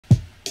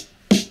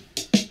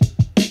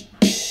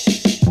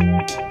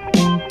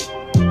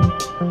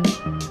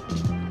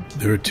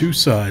There are two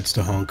sides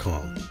to Hong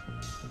Kong,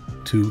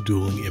 two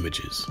dueling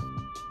images.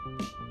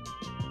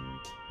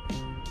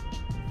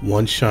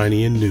 One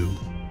shiny and new,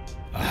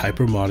 a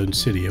hyper-modern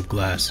city of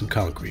glass and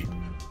concrete.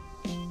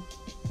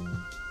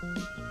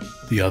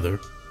 The other,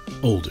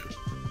 older,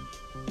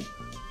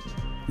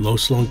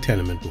 low-slung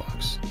tenement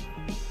blocks.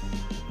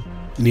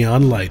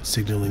 Neon lights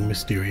signaling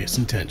mysterious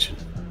intention.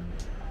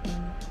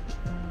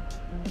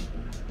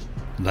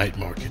 Night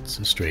markets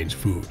and strange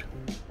food.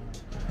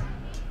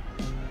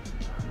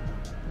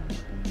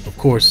 Of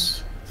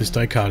course, this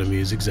dichotomy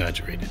is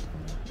exaggerated.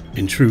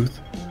 In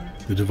truth,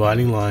 the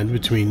dividing line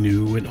between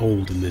new and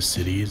old in this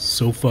city is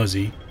so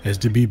fuzzy as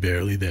to be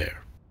barely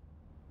there.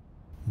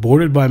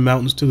 Bordered by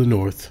mountains to the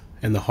north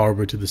and the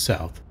harbor to the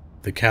south,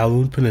 the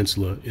Kowloon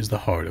Peninsula is the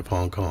heart of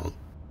Hong Kong,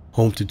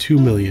 home to 2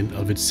 million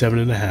of its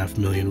 7.5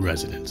 million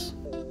residents.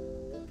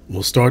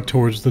 We'll start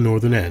towards the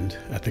northern end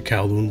at the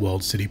Kowloon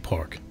Walled City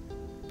Park,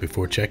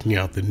 before checking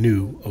out the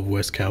new of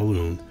West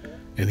Kowloon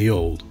and the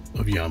old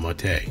of Yau Ma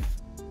Tei.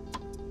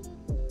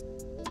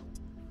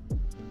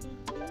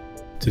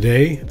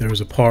 Today, there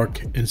is a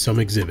park and some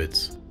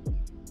exhibits,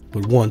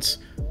 but once,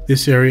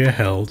 this area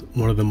held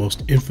one of the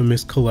most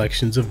infamous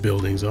collections of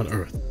buildings on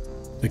Earth,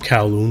 the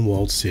Kowloon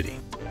Walled City.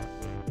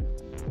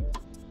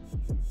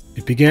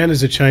 It began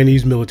as a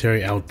Chinese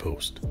military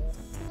outpost,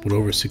 but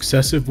over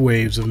successive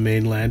waves of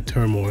mainland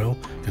turmoil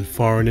and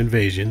foreign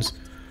invasions,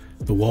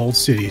 the walled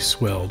city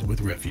swelled with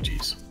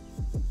refugees.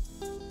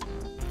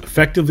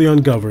 Effectively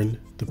ungoverned,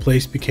 the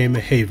place became a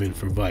haven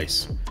for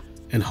vice,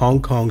 and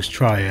Hong Kong's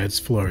triads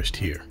flourished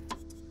here.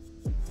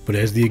 But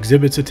as the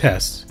exhibits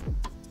attest,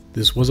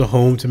 this was a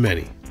home to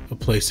many, a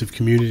place of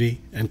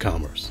community and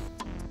commerce.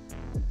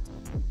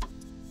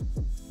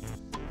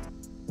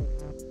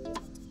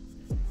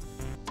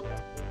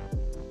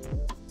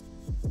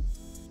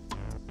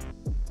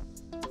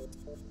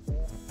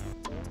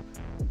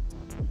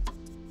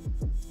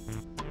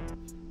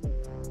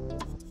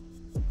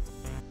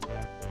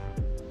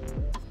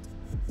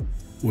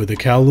 Where the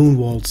Kowloon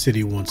Walled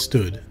City once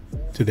stood,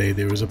 today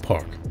there is a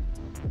park.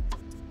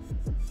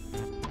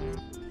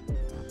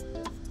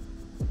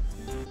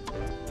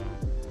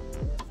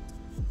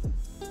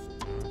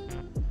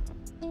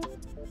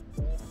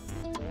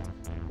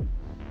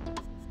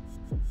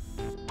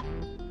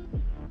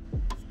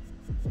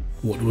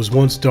 What was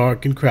once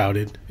dark and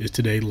crowded is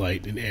today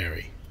light and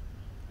airy,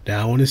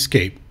 now an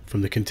escape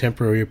from the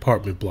contemporary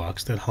apartment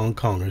blocks that Hong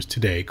Kongers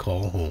today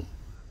call home.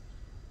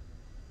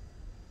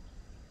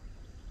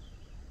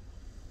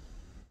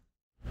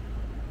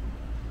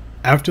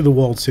 After the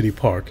Walled City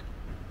Park,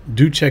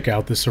 do check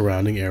out the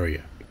surrounding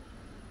area.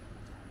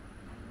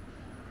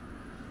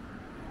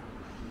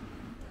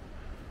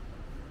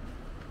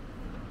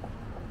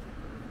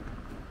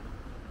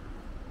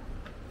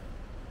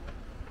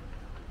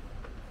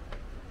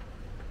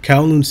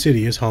 Kowloon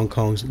City is Hong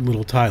Kong's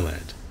Little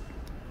Thailand.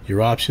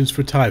 Your options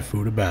for Thai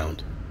food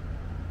abound.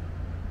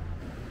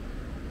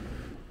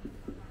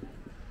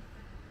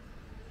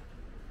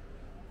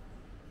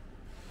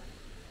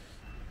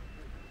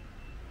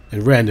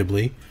 And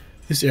randomly,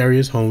 this area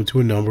is home to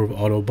a number of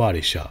auto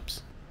body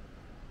shops.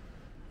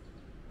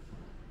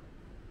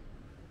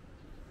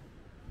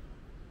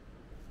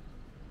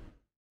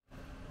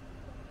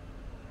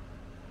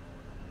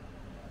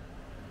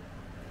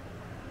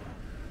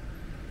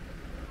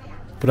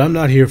 But I'm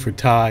not here for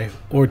Thai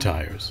or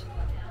tires.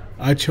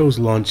 I chose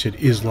lunch at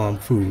Islam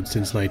Food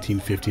since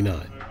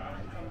 1959.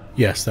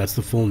 Yes, that's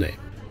the full name.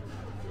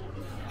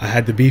 I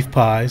had the beef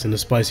pies and a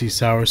spicy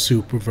sour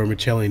soup with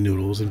vermicelli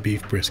noodles and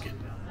beef brisket.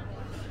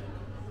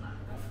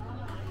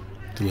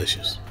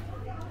 Delicious.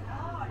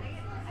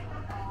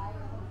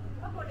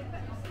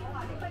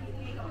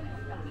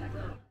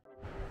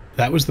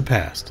 That was the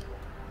past.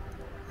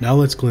 Now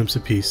let's glimpse a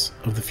piece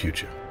of the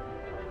future.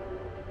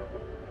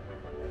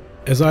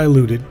 As I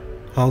alluded,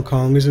 Hong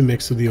Kong is a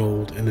mix of the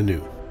old and the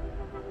new.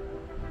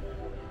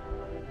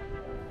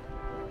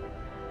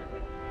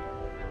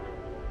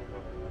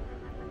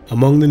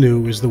 Among the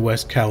new is the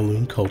West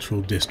Kowloon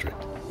Cultural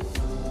District,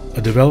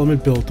 a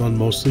development built on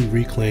mostly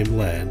reclaimed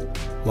land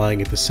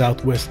lying at the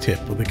southwest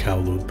tip of the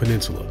Kowloon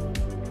Peninsula.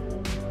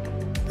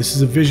 This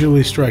is a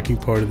visually striking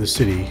part of the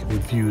city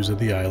with views of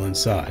the island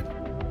side.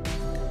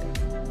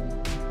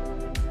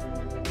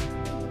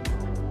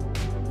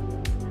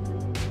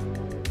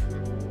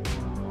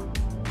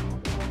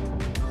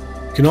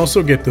 You can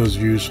also get those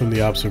views from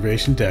the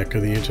observation deck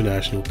of the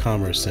International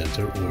Commerce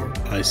Center, or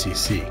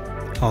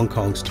ICC, Hong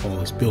Kong's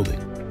tallest building.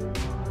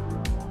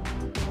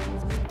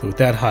 Though at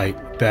that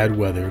height, bad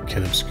weather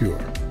can obscure.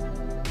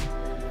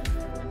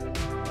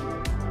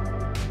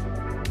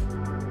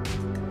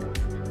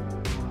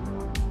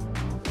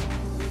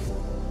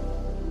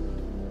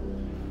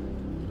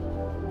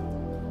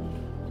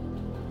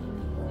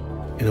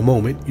 In a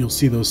moment, you'll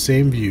see those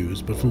same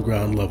views, but from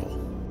ground level.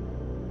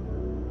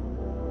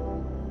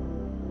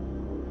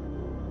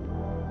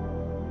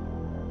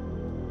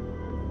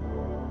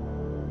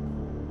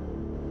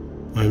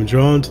 I am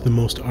drawn to the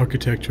most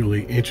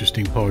architecturally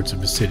interesting parts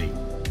of the city.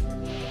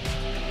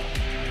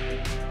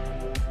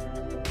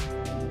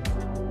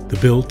 The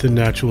built and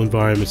natural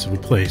environments of a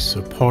place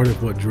are part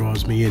of what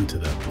draws me into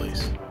that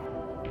place.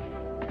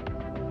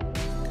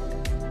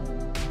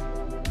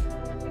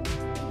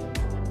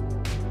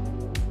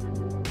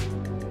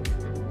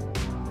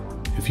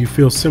 If you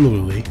feel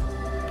similarly,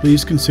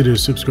 please consider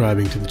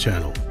subscribing to the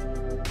channel.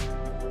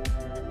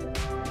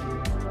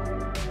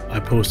 I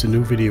post a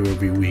new video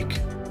every week,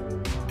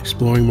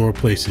 exploring more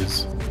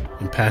places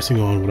and passing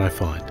on what I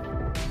find.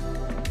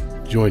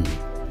 Join me,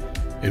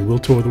 and we'll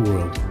tour the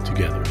world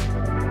together.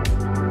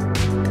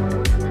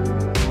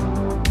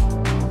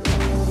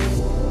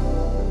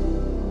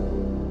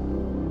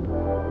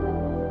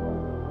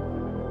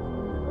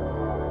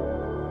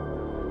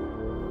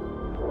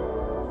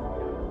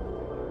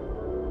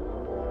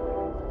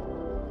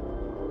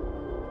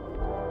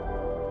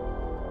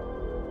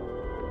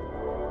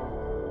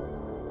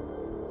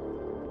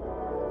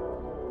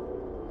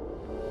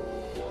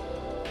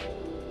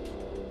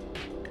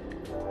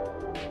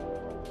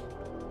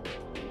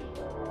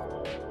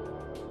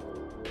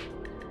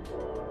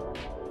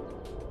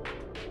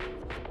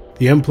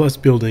 The M+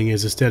 building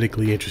is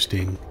aesthetically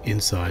interesting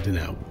inside and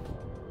out.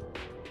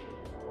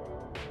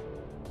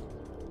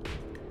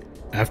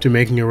 After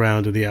making a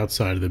round of the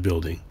outside of the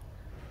building,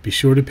 be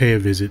sure to pay a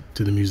visit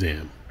to the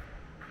museum.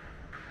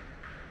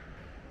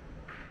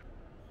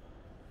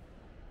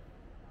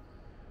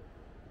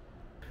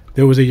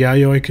 There was a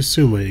Yayoi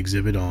Kusuma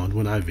exhibit on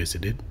when I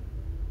visited,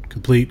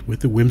 complete with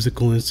the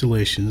whimsical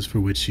installations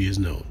for which she is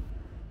known.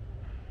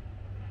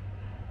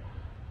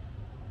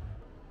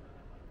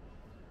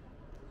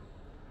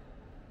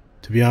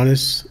 To be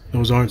honest,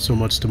 those aren't so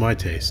much to my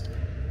taste.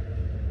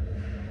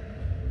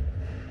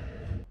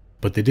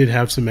 But they did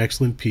have some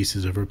excellent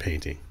pieces of her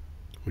painting,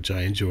 which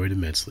I enjoyed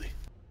immensely.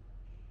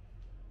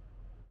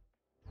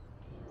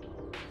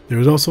 There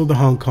is also the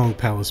Hong Kong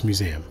Palace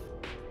Museum,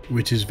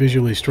 which is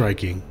visually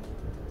striking,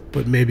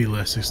 but maybe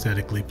less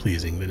aesthetically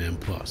pleasing than M+.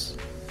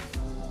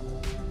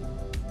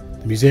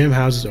 The museum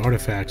houses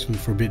artifacts from the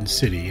Forbidden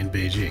City in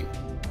Beijing,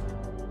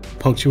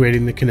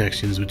 punctuating the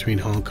connections between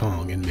Hong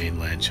Kong and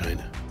mainland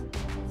China.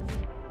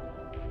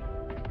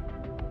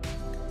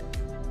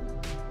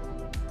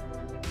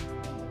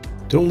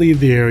 Don't leave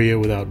the area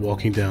without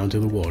walking down to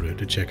the water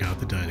to check out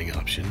the dining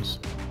options.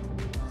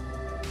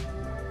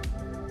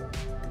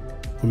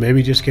 Or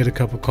maybe just get a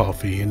cup of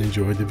coffee and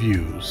enjoy the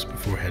views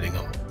before heading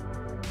on.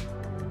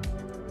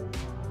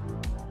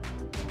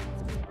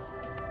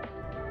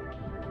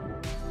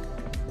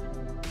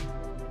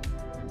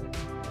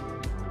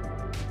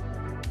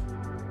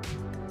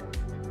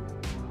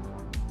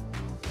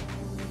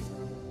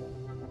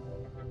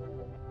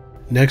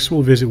 Next,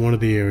 we'll visit one of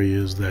the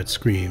areas that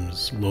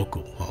screams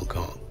local Hong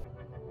Kong.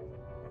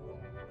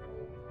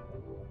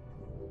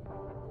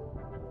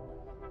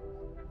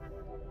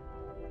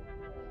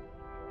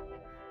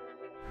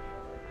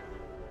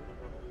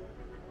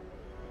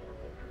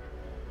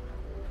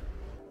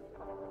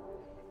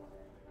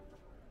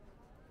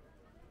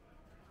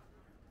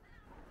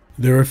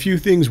 There are a few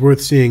things worth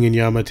seeing in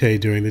Yamate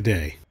during the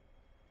day.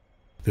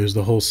 There's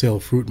the wholesale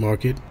fruit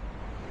market,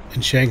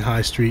 and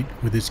Shanghai Street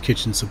with its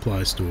kitchen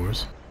supply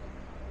stores.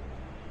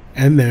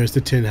 And there's the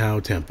Tin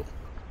Hau Temple.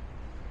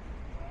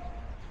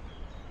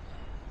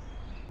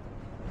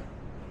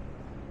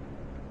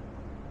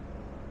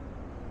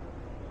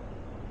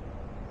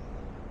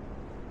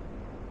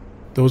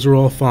 Those are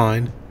all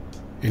fine,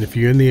 and if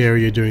you're in the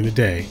area during the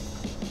day,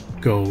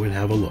 go and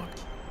have a look.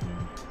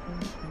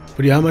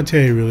 But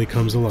Yamate really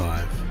comes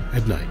alive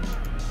at night.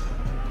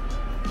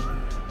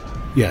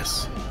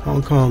 Yes,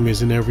 Hong Kong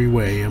is in every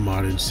way a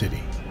modern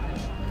city,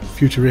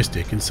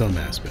 futuristic in some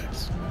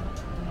aspects,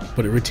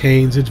 but it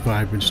retains its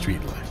vibrant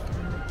street life.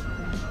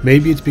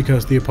 Maybe it's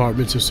because the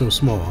apartments are so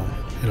small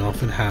and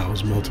often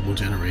house multiple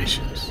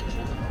generations.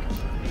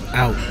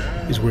 Out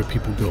is where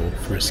people go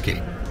for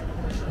escape.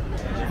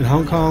 In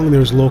Hong Kong,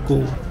 there's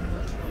local,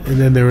 and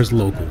then there is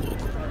local.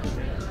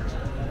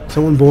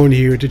 Someone born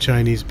here to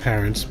Chinese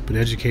parents but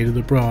educated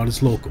abroad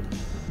is local.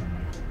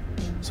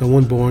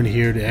 Someone born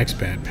here to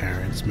expat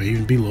parents may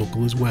even be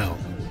local as well.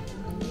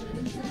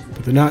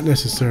 But they're not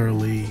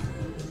necessarily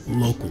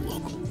local.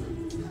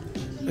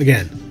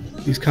 Again,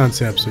 these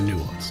concepts are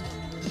nuanced.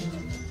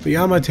 But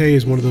Yamate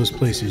is one of those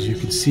places you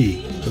can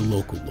see the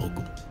local.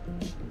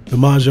 The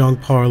mahjong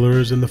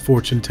parlors and the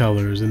fortune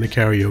tellers and the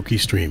karaoke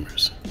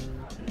streamers.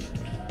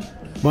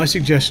 My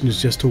suggestion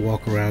is just to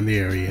walk around the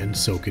area and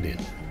soak it in.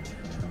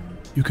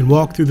 You can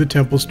walk through the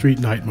Temple Street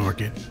night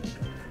market,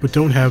 but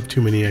don't have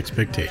too many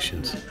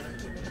expectations.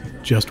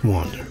 Just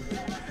wander.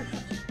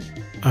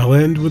 I'll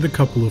end with a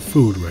couple of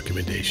food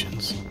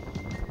recommendations.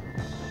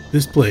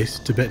 This place,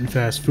 Tibetan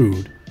Fast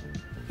Food,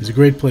 is a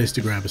great place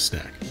to grab a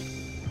snack.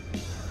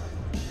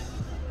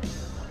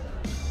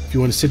 If you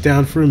want to sit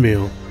down for a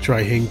meal,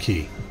 try Hing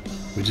Ki,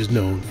 which is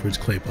known for its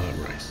clay pot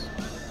rice.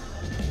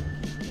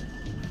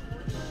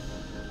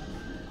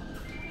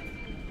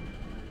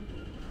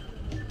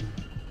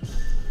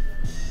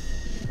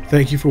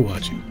 Thank you for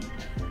watching.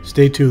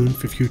 Stay tuned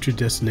for future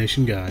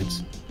destination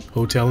guides,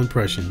 hotel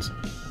impressions,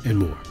 and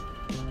more.